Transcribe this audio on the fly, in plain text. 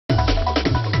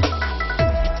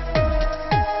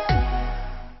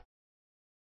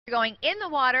You're going in the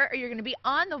water or you're going to be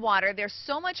on the water. There's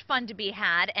so much fun to be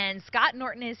had, and Scott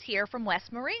Norton is here from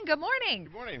West Marine. Good morning.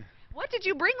 Good morning. What did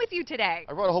you bring with you today?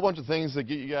 I brought a whole bunch of things that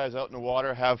get you guys out in the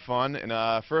water, have fun,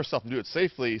 and first off, do it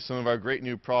safely. Some of our great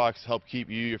new products help keep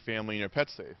you, your family, and your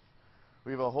pets safe.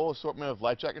 We have a whole assortment of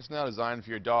life jackets now designed for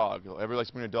your dog. Everybody likes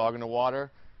to bring a dog in the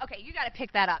water. Okay, you got to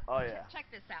pick that up. Oh, yeah. Check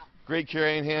this out. Great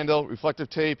carrying handle, reflective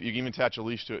tape. You can even attach a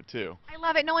leash to it, too. I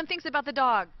love it. No one thinks about the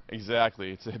dog.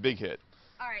 Exactly. It's a big hit.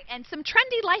 All right, and some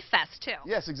trendy life vests, too.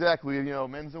 Yes, exactly. You know,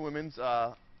 men's and women's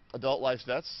adult life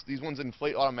vests. These ones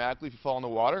inflate automatically if you fall in the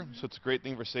water, so it's a great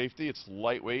thing for safety. It's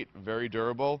lightweight, very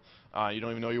durable. You don't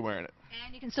even know you're wearing it.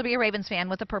 And you can still be a Ravens fan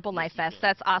with a purple life vest.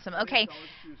 That's awesome. Okay.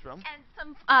 And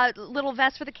some little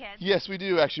vests for the kids. Yes, we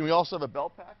do, actually. We also have a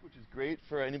belt pack, which is great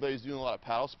for anybody who's doing a lot of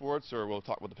paddle sports, or we'll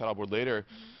talk about the paddleboard later.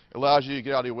 It allows you to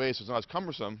get out of your way so it's not as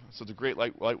cumbersome, so it's a great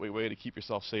lightweight way to keep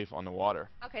yourself safe on the water.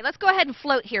 Okay, let's go ahead and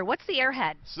float here. What's the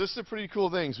airhead? So this is a pretty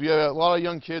cool thing. So we have a lot of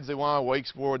young kids, they want to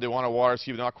wakeboard, they want to water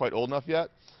ski, but they're not quite old enough yet.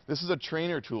 This is a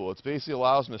trainer tool. It basically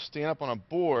allows them to stand up on a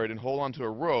board and hold onto a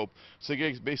rope, so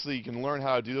basically you can learn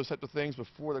how to do those types of things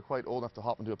before they're quite old enough to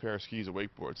hop into a pair of skis or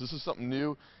wakeboards. This is something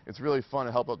new. It's really fun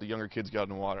to help out the younger kids get out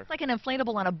in the water. It's like an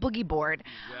inflatable on a boogie board.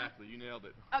 Exactly, you nailed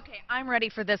it. Okay, I'm ready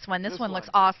for this one. This one looks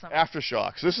awesome.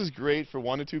 Aftershocks. This is great for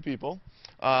 1 to 2 people.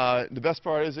 The best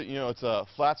part is that, you know, it's a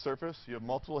flat surface. You have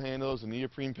multiple handles, a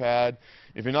neoprene pad.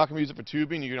 If you're not going to use it for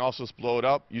tubing, you can also just blow it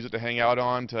up, use it to hang out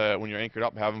on to when you're anchored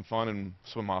up, having fun, and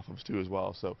swim off of too as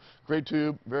well. So great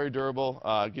tube, very durable.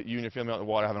 Get you and your family out in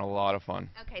the water having a lot of fun.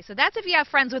 Okay, so that's if you have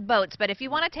friends with boats, but if you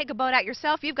want to take a boat out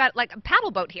yourself, you've got like a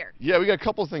paddle boat here. Yeah, we got a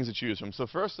couple of things to choose from. So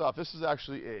first off, this is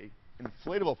actually an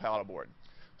inflatable paddleboard.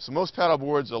 So most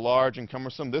paddleboards are large and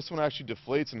cumbersome. This one actually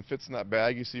deflates and fits in that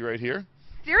bag you see right here.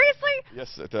 Seriously?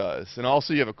 Yes, it does. And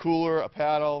also you have a cooler, a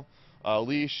paddle, a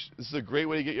leash. This is a great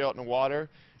way to get you out in the water.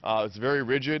 It's very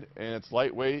rigid, and it's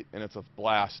lightweight, and it's a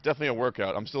blast. Definitely a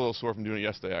workout. I'm still a little sore from doing it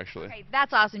yesterday, actually. Okay,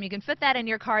 that's awesome. You can fit that in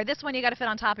your car. This one you got to fit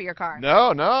on top of your car.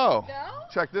 No. No?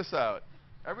 Check this out.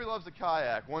 Everybody loves a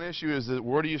kayak. One issue is that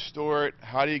where do you store it,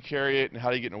 how do you carry it, and how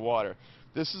do you get in the water?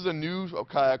 This is a new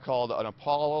kayak called an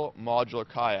Apollo modular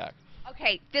kayak.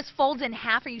 Okay, this folds in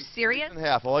half. Are you serious? In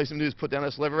half. All you have to do is put down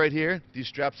this lever right here. These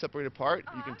straps separate apart.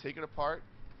 You can take it apart,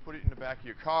 put it in the back of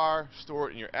your car, store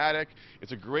it in your attic.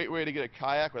 It's a great way to get a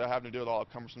kayak without having to deal with all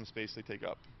the cumbersome space they take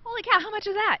up. Holy cow, how much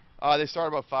is that? They start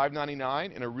about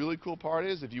 $5.99, and a really cool part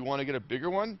is if you want to get a bigger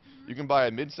one, you can buy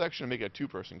a midsection and make it a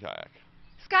 2-person kayak.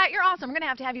 Scott, you're awesome. We're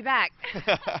going to have you back.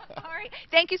 All right.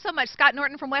 Thank you so much. Scott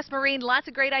Norton from West Marine. Lots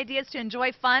of great ideas to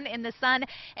enjoy fun in the sun.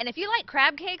 And if you like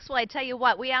crab cakes, well, I tell you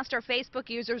what, we asked our Facebook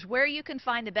users where you can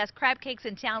find the best crab cakes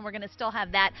in town. We're going to still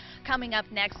have that coming up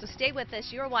next. So stay with us.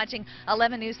 You're watching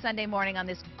 11 News Sunday Morning on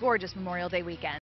this gorgeous Memorial Day weekend.